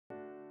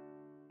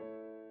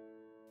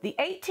The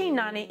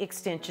 1890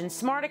 Extension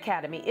Smart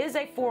Academy is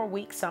a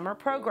 4-week summer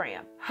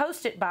program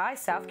hosted by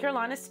South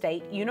Carolina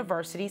State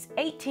University's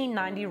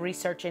 1890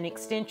 Research and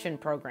Extension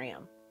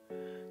program.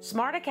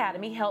 Smart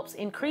Academy helps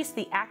increase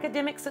the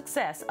academic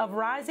success of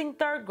rising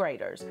third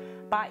graders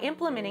by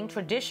implementing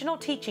traditional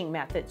teaching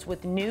methods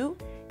with new,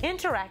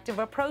 interactive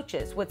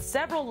approaches with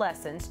several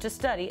lessons to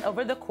study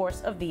over the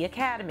course of the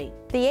Academy.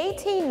 The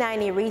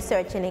 1890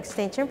 Research and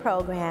Extension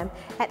program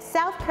at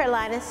South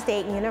Carolina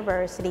State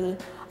University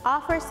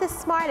offers the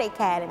Smart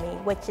Academy,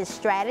 which is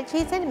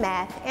strategies in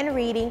math and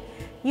reading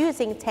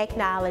using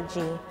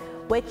technology,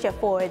 which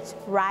affords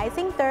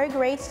rising third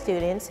grade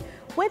students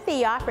with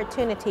the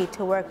opportunity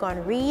to work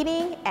on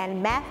reading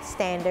and math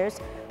standards,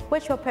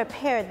 which will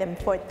prepare them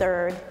for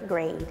third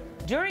grade.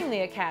 During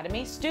the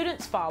Academy,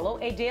 students follow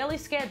a daily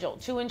schedule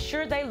to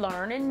ensure they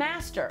learn and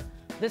master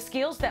the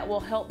skills that will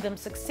help them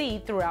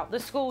succeed throughout the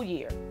school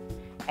year.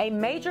 A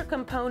major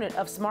component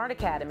of Smart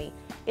Academy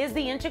is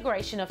the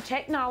integration of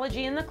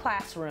technology in the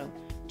classroom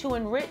to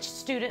enrich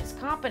students'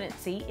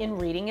 competency in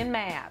reading and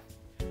math.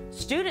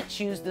 Students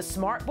use the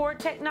smartboard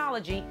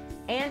technology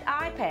and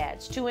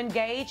iPads to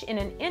engage in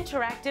an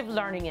interactive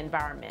learning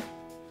environment.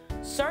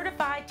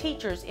 Certified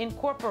teachers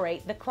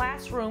incorporate the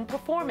classroom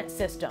performance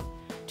system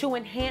to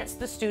enhance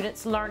the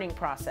students' learning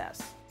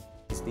process.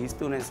 These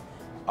students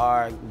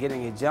are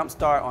getting a jump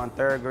start on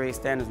third grade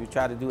standards. We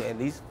try to do at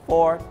least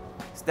 4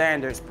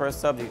 standards per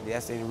subject,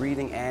 that's in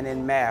reading and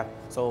in math,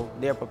 so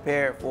they're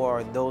prepared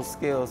for those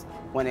skills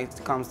when it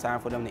comes time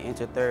for them to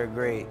enter third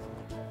grade.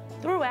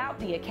 Throughout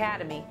the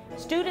Academy,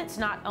 students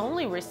not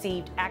only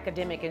received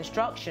academic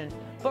instruction,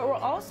 but were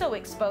also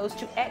exposed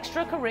to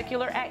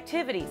extracurricular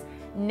activities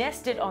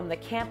nested on the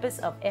campus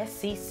of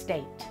SC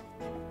State.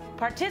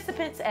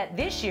 Participants at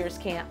this year's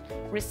camp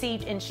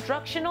received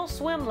instructional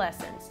swim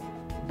lessons,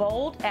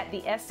 bowled at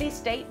the SC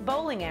State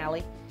bowling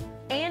alley,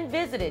 and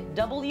visited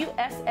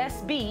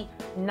WSSB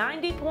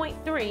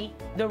 90.3,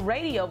 the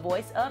radio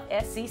voice of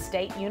SC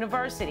State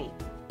University.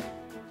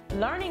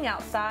 Learning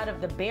outside of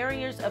the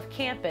barriers of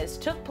campus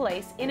took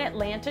place in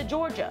Atlanta,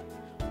 Georgia,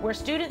 where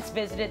students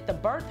visited the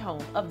birth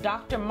home of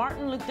Dr.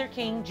 Martin Luther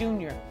King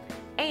Jr.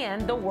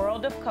 and the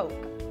World of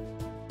Coke.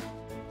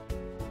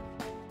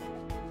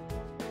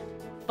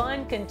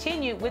 Fun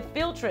continued with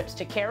field trips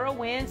to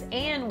Carowinds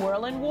and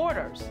Whirling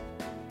Waters.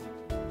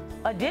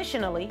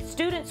 Additionally,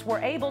 students were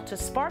able to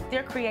spark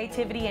their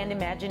creativity and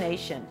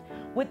imagination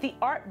with the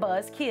Art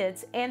Buzz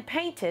Kids and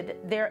painted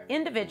their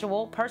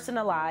individual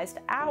personalized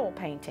owl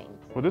painting.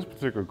 Well, this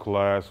particular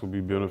class will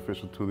be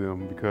beneficial to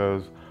them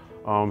because,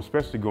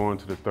 especially going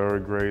to the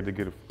third grade, they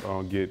get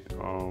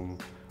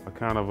a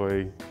kind of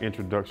a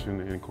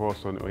introduction and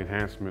course on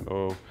enhancement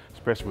of,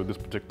 especially with this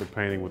particular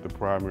painting with the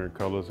primary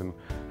colors and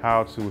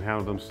how to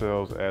handle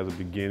themselves as a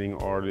beginning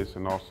artist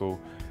and also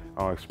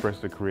express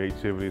their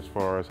creativity as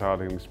far as how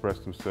they can express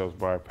themselves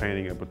by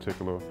painting a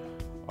particular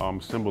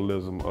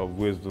symbolism of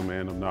wisdom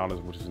and of knowledge,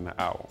 which is in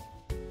the owl.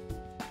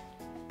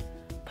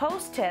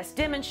 Post-tests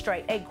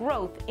demonstrate a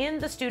growth in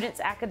the students'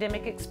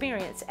 academic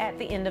experience at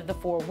the end of the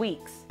 4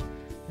 weeks.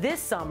 This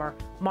summer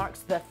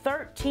marks the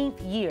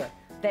 13th year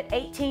that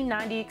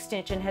 1890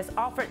 Extension has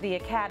offered the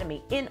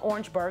Academy in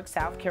Orangeburg,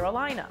 South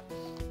Carolina.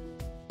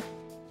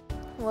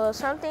 Well,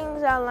 some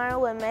things I learned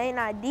with main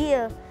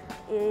idea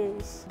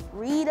is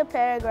read a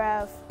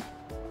paragraph,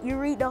 you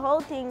read the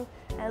whole thing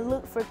and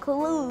look for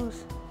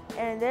clues,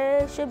 and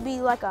there should be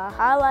like a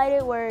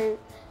highlighted word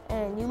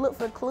and you look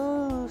for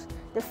clues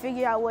to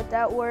figure out what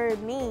that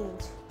word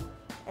means.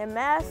 In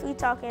math, we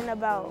talking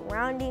about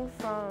rounding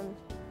from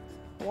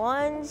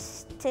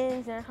ones,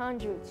 tens, and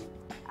hundreds.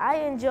 I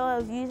enjoy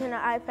using the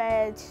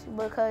iPads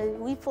because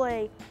we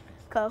play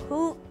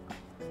Kahoot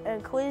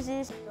and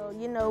quizzes. So,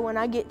 you know, when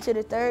I get to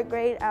the third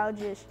grade, I'll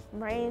just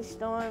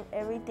brainstorm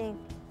everything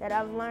that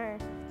I've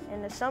learned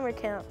in the summer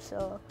camp.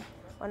 So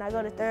when I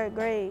go to third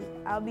grade,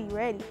 I'll be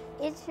ready.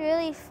 It's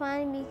really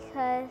fun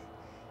because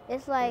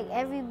it's like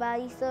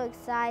everybody's so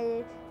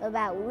excited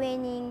about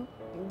winning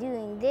and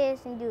doing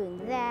this and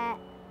doing that.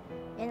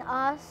 And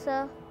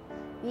also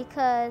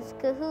because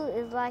Kahoot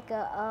is like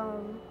a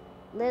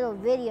little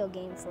video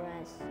game for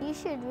us. You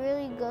should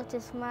really go to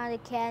Smart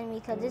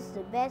Academy because this is the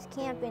best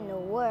camp in the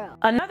world.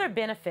 Another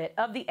benefit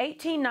of the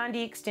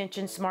 1890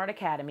 Extension Smart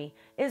Academy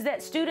is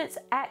that students'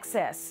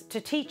 access to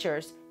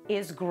teachers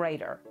is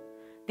greater.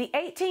 The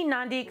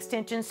 1890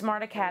 Extension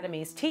Smart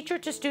Academy's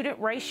teacher-to-student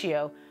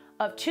ratio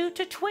of 2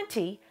 to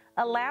 20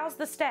 allows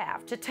the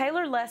staff to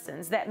tailor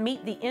lessons that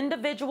meet the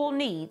individual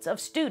needs of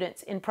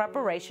students in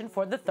preparation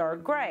for the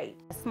third grade.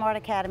 Smart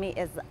Academy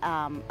is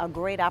a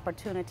great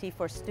opportunity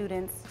for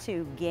students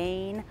to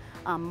gain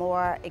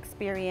more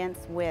experience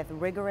with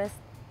rigorous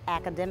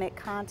academic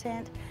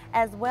content,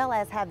 as well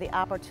as have the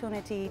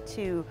opportunity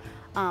to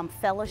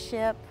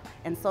fellowship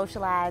and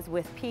socialize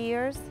with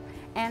peers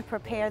and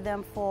prepare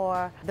them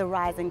for the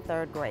rising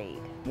third grade.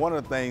 One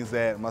of the things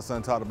that my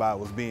son talked about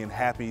was being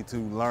happy to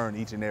learn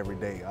each and every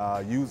day,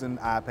 using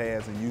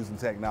iPads and using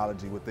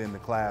technology within the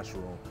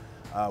classroom.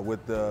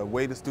 With the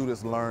way the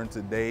students learn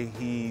today,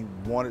 he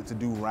wanted to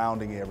do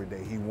rounding every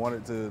day. He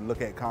wanted to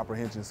look at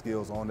comprehension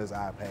skills on his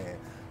iPad.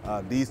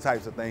 These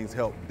types of things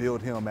help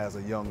build him as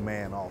a young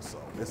man also.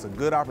 It's a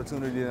good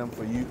opportunity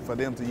for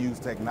them to use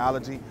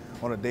technology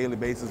on a daily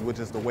basis, which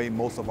is the way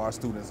most of our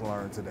students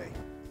learn today.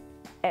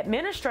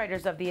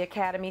 Administrators of the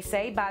Academy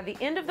say by the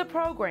end of the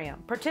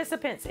program,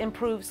 participants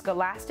improve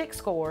scholastic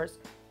scores,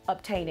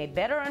 obtain a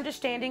better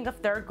understanding of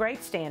third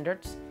grade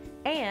standards,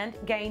 and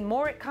gain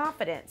more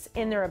confidence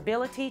in their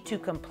ability to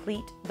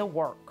complete the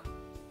work.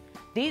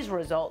 These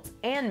results,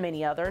 and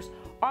many others,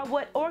 are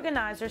what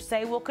organizers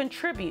say will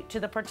contribute to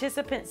the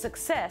participants'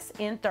 success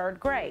in third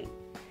grade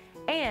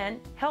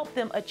and help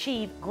them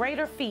achieve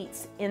greater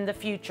feats in the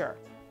future.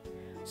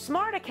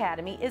 Smart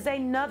Academy is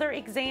another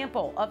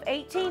example of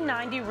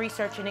 1890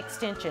 Research and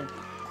Extension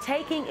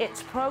taking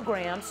its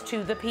programs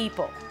to the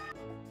people.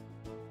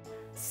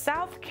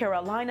 South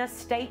Carolina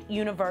State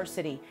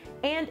University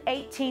and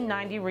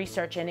 1890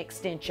 Research and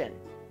Extension.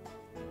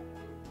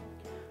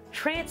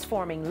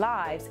 Transforming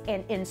lives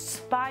and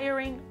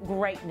inspiring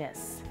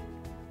greatness.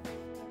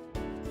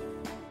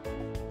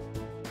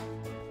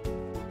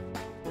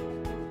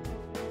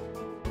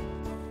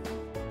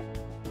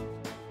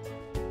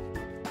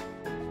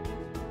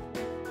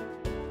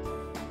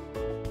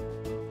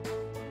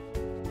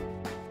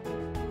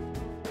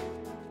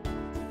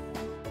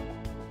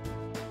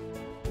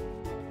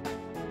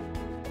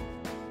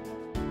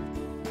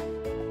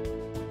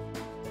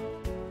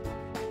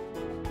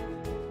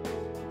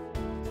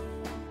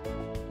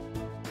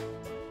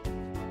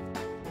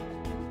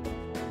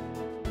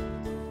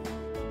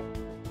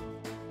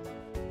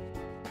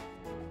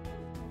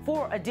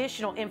 For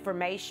additional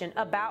information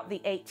about the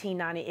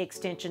 1890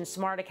 Extension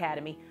Smart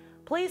Academy,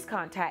 please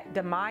contact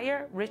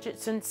Demaya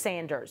Richardson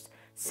Sanders,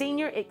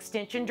 Senior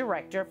Extension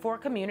Director for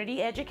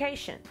Community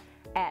Education,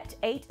 at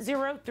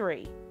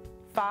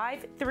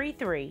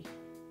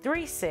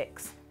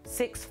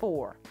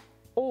 803-533-3664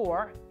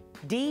 or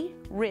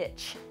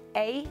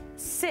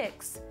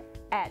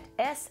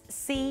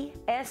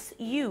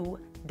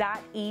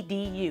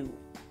dricha6@scsu.edu.